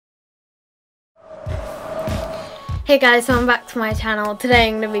Hey guys, welcome back to my channel. Today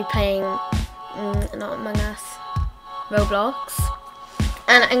I'm going to be playing, not Among Us, Roblox.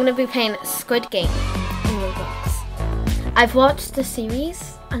 And I'm going to be playing Squid Game in Roblox. I've watched the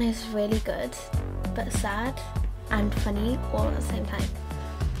series and it's really good, but sad and funny all at the same time.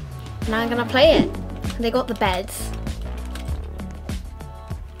 Now I'm going to play it. They got the beds.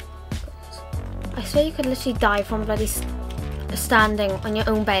 I swear you could literally die from bloody standing on your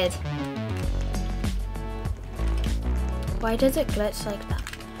own bed. Why does it glitch like that?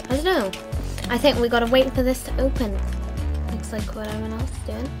 I don't know. I think we gotta wait for this to open. Looks like what everyone else is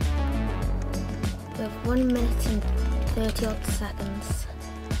doing. We have 1 minute and 30 odd seconds.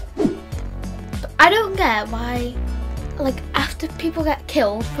 But I don't get why, like, after people get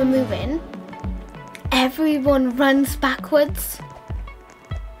killed for moving, everyone runs backwards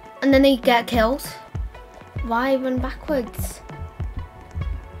and then they get killed. Why run backwards?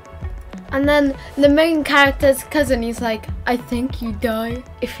 And then the main character's cousin, he's like, I think you die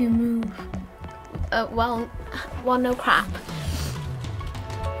if you move. Well, no crap.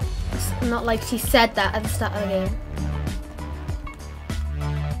 It's not like she said that at the start of the game.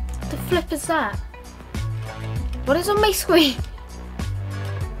 What the flip is that? What is on my screen?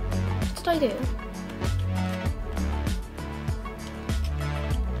 What did I do?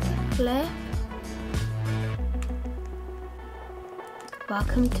 Flip?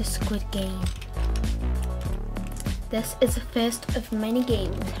 Welcome to Squid Game. This is the first of many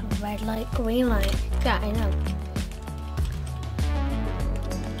games. Red light, green light. Yeah, I know.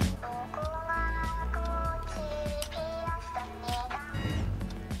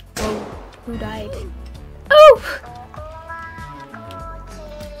 Oh, who died? Oh!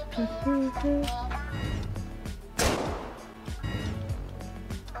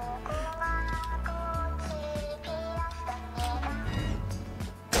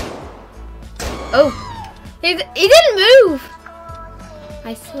 Oh, he didn't move.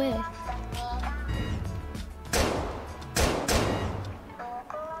 I swear.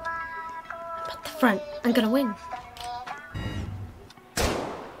 I'm at the front. I'm gonna win.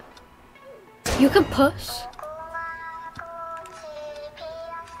 You can push.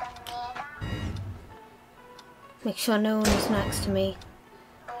 Make sure no one is next to me.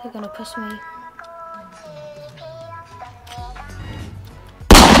 They're gonna push me.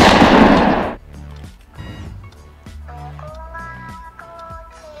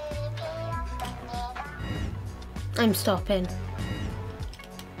 I'm stopping.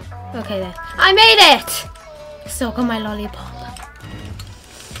 Okay then. I made it! Still got my lollipop.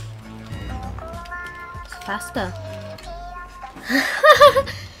 It's faster.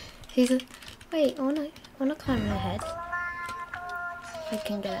 He's a, wait, I wanna climb my head. If I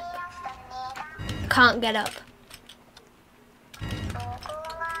can get up. Can't get up.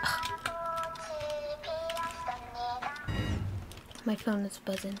 My phone is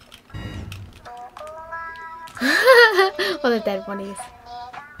buzzing. Or the dead bunnies.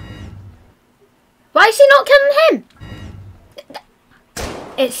 Why is she not killing him?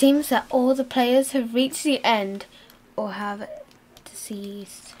 It seems that all the players have reached the end or have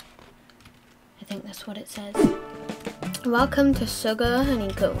deceased. I think that's what it says. Welcome to Sugar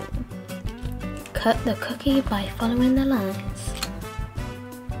Honeycomb. Cut the cookie by following the lines.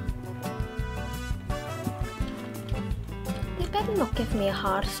 They better not give me a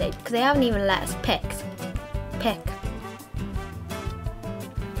hard shape because they haven't even let us pick.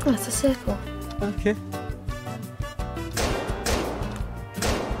 Oh, it's a circle. Okay.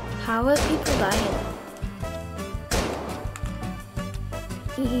 How are people dying?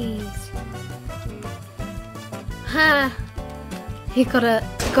 Ease. Ha! He got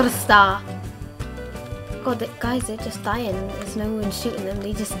a star. God, guys, they're just dying. There's no one shooting them.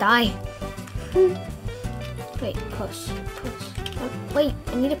 They just die. Wait, push. Oh, wait,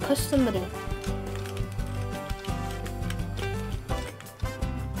 I need to push somebody.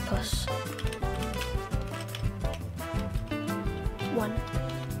 Push. 1.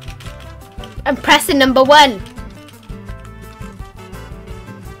 I'm pressing number 1.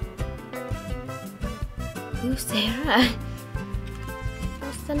 Who's Sarah?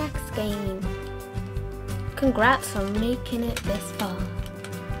 What's the next game? Congrats on making it this far.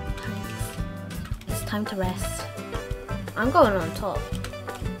 Thanks. It's time to rest. I'm going on top.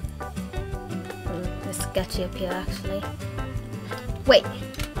 It's sketchy up here actually. Wait.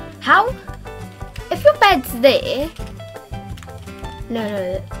 How? If your bed's there,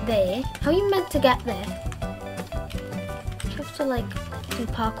 no, there. How are you meant to get there? You have to like do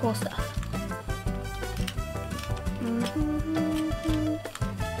parkour stuff.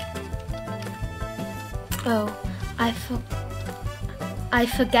 Oh, I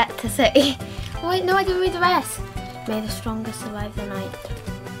forget to say. Oh, wait, no, I didn't read the rest. May the strongest survive the night.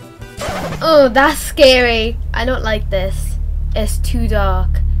 Oh, that's scary. I don't like this. It's too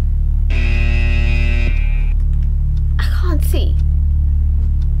dark. I can't see.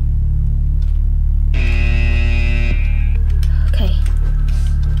 Okay.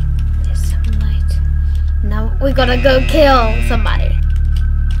 There's some light. Now we gotta go kill somebody.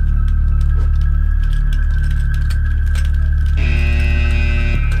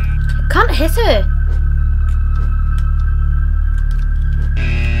 I can't hit her.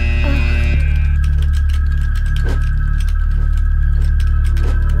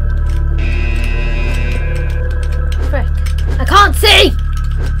 I can't see!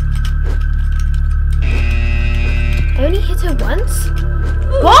 I only hit her once?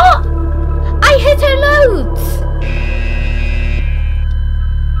 What? I hit her loads!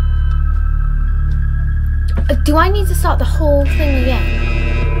 Do I need to start the whole thing again?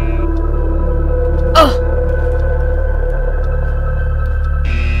 Oh!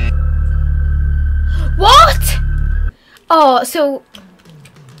 What? Oh, so...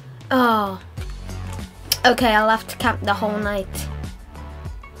 Oh. Okay, I'll have to camp the whole night.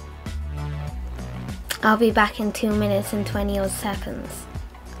 I'll be back in 2 minutes and 20 odd seconds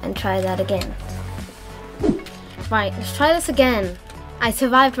and try that again. Right, let's try this again. I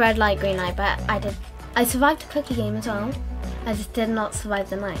survived red light, green light, but I survived the cookie game as well. I just did not survive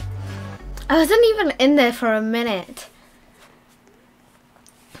the night. I wasn't even in there for a minute.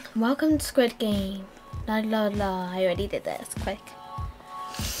 Welcome to Squid Game. La la la, I already did this, quick.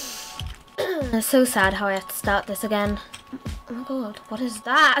 It's so sad how I have to start this again. Oh my god, what is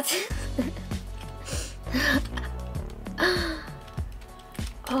that?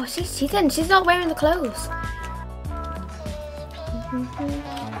 Oh, she's cheating. She's not wearing the clothes.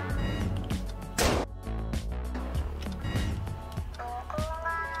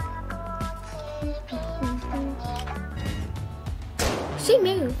 She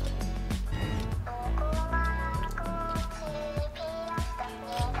moved.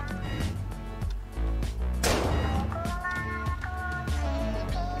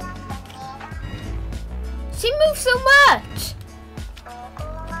 She moves so much!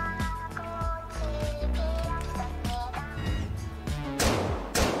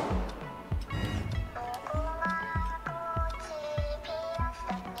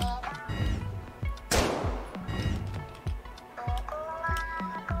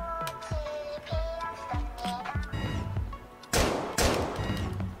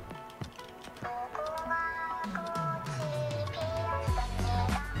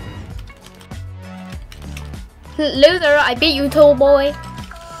 Loser, I beat you, tall boy.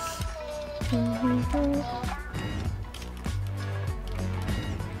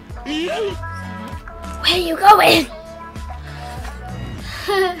 Where are you going?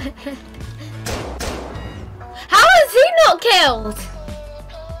 How is he not killed?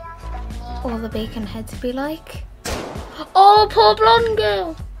 All the bacon heads be like. Oh, poor blonde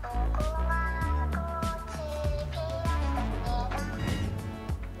girl.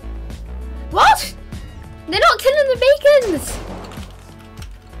 What? They're not killing the bacons!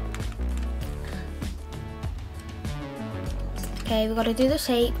 Okay, we gotta do the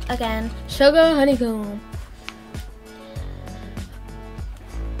shape again. Sugar honeycomb.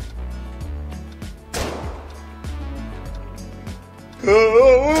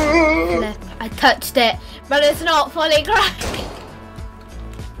 Flip. I touched it, but it's not fully cracked.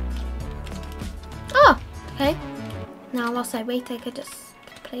 Oh, okay. Now whilst I wait, I could just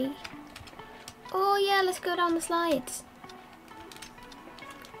play. Oh yeah, let's go down the slides.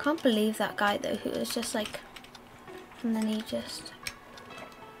 Can't believe that guy though, who was just like, and then he just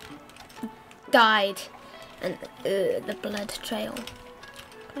died, and the blood trail.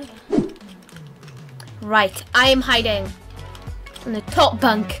 Okay. Right, I am hiding in the top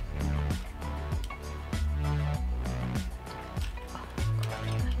bunk.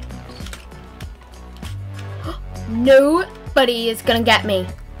 Nobody is gonna get me,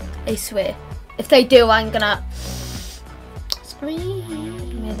 I swear. If they do, I'm gonna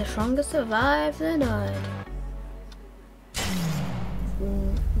scream. May the strongest survive the night.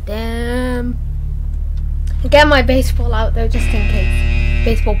 Damn. Get my baseball out though, just in case.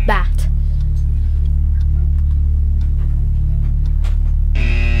 Baseball bat.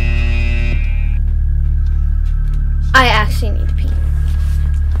 I actually need to pee.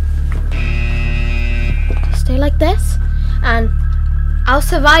 Stay like this, and I'll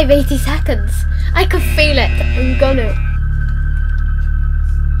survive 80 seconds. I can feel it. I'm gonna.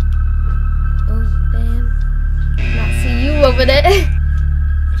 Oh, damn. Not see you over there.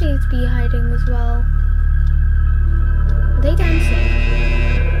 Please be hiding as well. Are they dancing?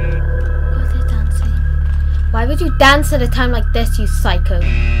 Oh, they're dancing. Why Why would you dance at a time like this, you psycho?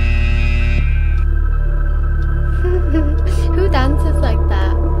 Who dances like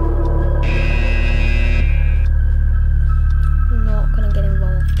that? I'm not gonna get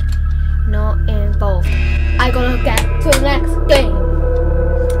involved. Not involved. I gotta get to the next game.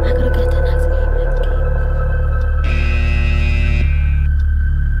 I gotta get to the next game.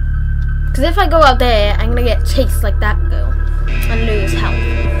 Because if I go out there, I'm gonna get chased like that girl and lose health.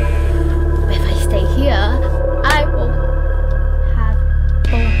 But if I stay here, I will have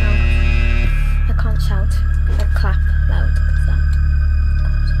full health. I can't shout or clap loud because that.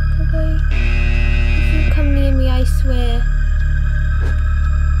 God, go away. If you come near me, I swear.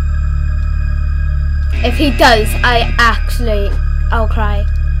 If he does, I'll cry.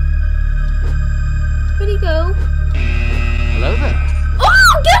 Where'd he go? Hello there.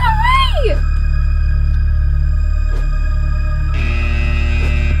 Oh, get away!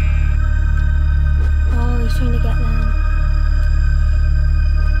 Oh, he's trying to get them.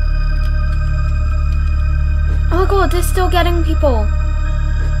 Oh my god, they're still getting people.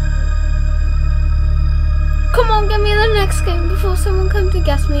 Come on, get me the next game before someone comes to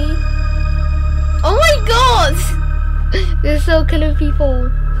guess me. Oh my god! They're still killing people.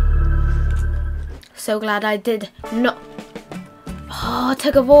 So glad I did not. Oh,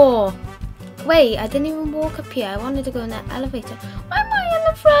 tug of war. Wait, I didn't even walk up here. I wanted to go in that elevator. Why am I in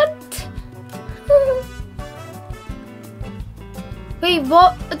the front? Wait,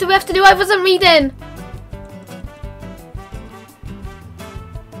 what do we have to do? I wasn't reading.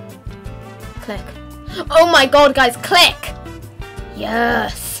 Click. Oh my god, guys, click!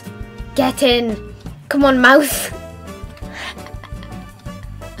 Yes! Get in! Come on, mouse!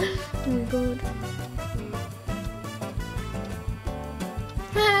 Oh my god.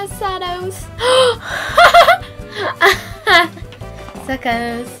 Ah, shadows!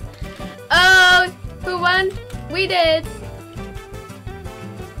 Suckers! Oh! Who won? We did!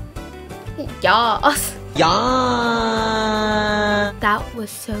 Yas! Yeah. That was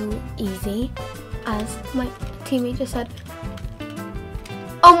so easy, as my teammate just said.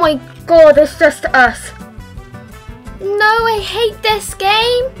 Oh my god, it's just us. No, I hate this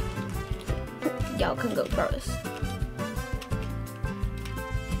game. Y'all can go first.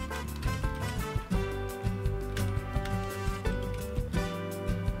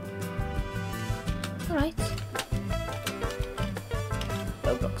 Alright.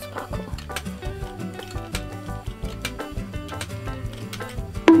 Roblox parkour.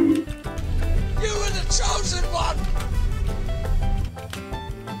 You were the chosen one.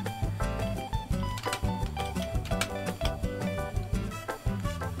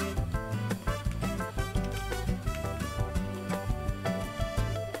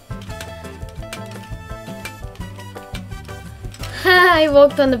 I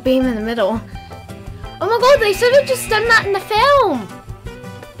walked on the beam in the middle. Oh my god, they should have just done that in the film.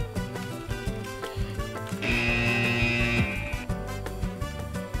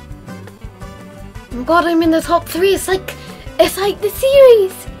 Oh my god, I'm in the top 3. It's like the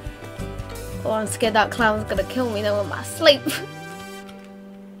series. Oh, I'm scared that clown's gonna kill me though in my sleep.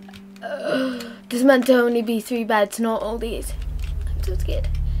 There's meant to only be 3 beds, not all these. I'm so scared.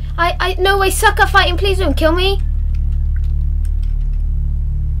 No, I suck at fighting. Please don't kill me.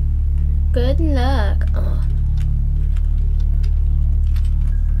 Good luck. Oh.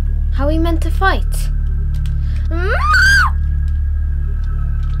 How are we meant to fight?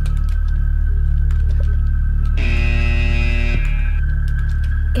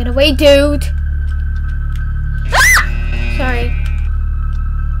 Get away, dude. Sorry.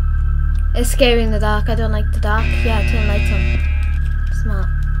 It's scary in the dark. I don't like the dark. Yeah, turn lights on. Smart.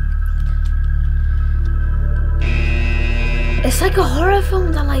 It's like a horror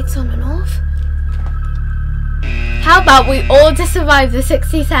film, the lights on and off. How about we all just survive the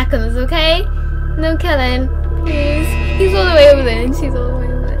 60 seconds, okay? No killing, please. He's all the way over there and she's all the way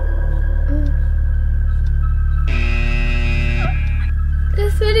over there.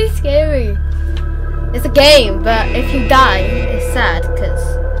 It's really scary. It's a game, but if you die, it's sad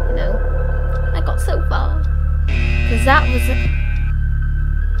because, you know, I got so far. Because that was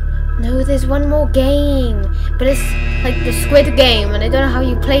No, there's one more game. But it's like the Squid Game, and I don't know how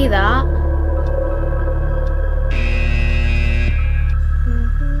you play that.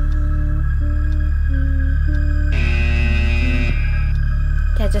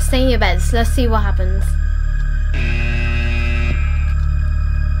 Okay, just stay in your beds. Let's see what happens.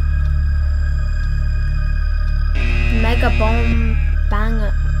 Mega Bomb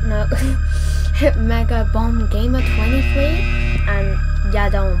Banger. No. Mega Bomb Gamer 23 and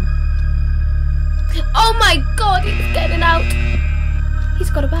Yadom. Oh my god, he's getting out. He's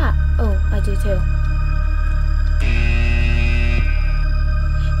got a bat. Oh, I do too.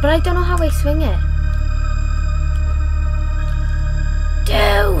 But I don't know how I swing it.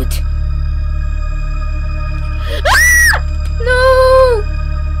 Dude! Ah! No!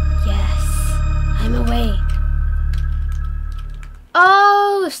 Yes, I'm away.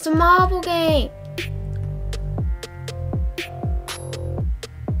 Oh, it's the marble game.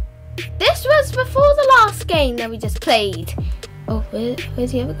 This was before the last game that we just played. Oh,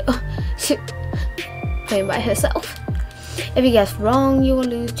 where's the other girl? She playing by herself. If you guess wrong, you will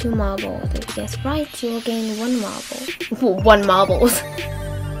lose 2 marbles. If you guess right, you will gain 1 marble. 1 marbles.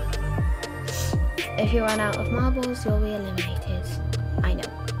 If you run out of marbles, you'll be eliminated. I know.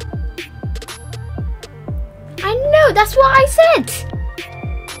 I know, that's what I said!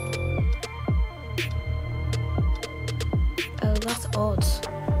 Oh, that's odd.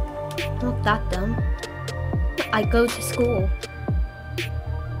 Not that dumb. I go to school.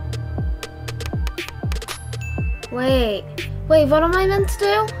 Wait, what am I meant to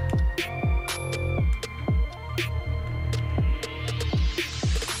do?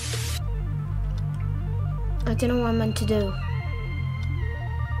 I don't know what I'm meant to do.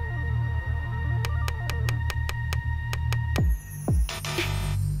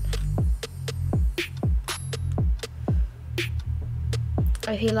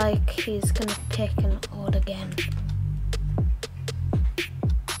 I feel like he's gonna pick an odd again.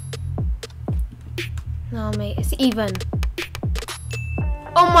 No, mate, it's even.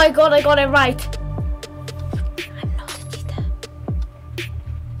 Oh my god, I got it right. I'm not a cheater.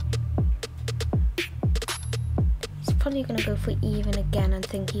 He's probably gonna go for even again and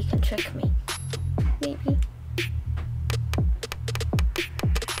think he can trick me. Maybe.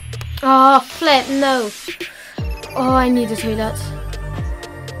 Oh, flip, no. Oh, I need a toilet.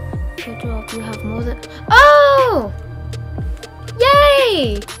 Good job, you have more than... Oh!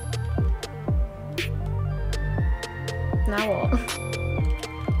 Yay! Now what?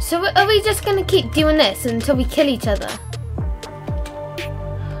 So are we just gonna keep doing this until we kill each other?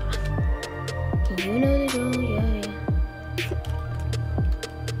 You know the drill, yeah.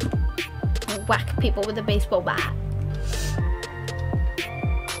 I'll whack people with a baseball bat.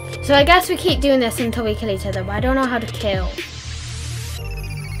 So I guess we keep doing this until we kill each other, but I don't know how to kill.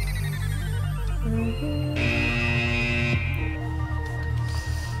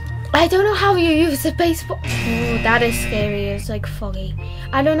 I don't know how you use a baseball. Oh, that is scary. It's like foggy.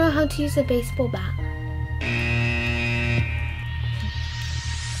 I don't know how to use a baseball bat.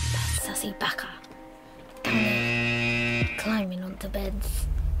 That sassy baka. Down there, climbing onto beds.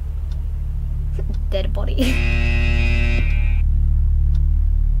 Dead body.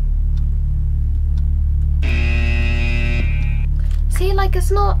 See, like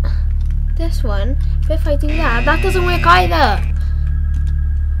it's not this one. But if I do that, that doesn't work either.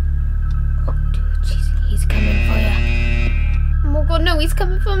 He's coming for you. Oh my god, no, he's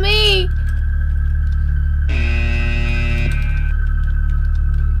coming for me.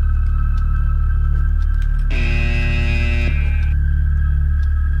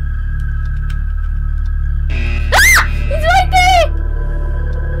 Ah! He's right there!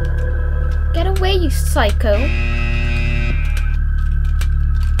 Get away, you psycho.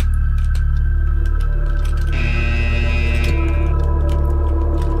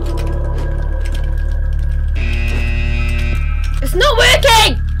 It's not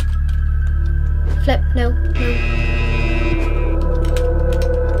working! Flip, no.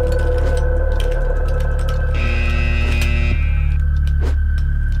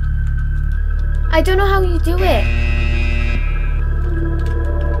 I don't know how you do it.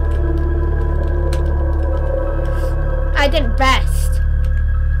 I did best.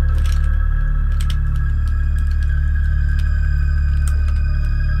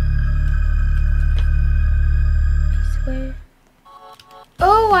 I swear.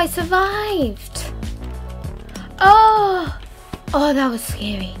 Oh, I survived! Oh! Oh, that was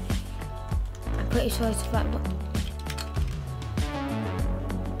scary. I'm pretty sure I survived.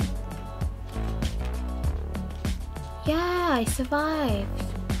 Yeah, I survived.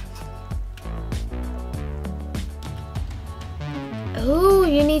 Oh,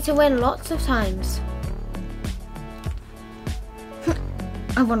 you need to win lots of times.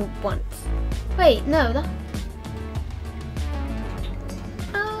 I won once. Wait, no, that...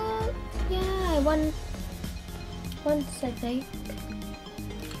 One once, I think.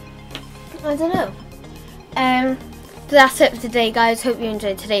 I don't know. That's it for today, guys. Hope you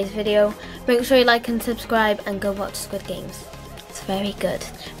enjoyed today's video. Make sure you like and subscribe and go watch Squid Games. It's very good.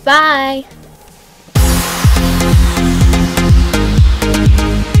 Bye!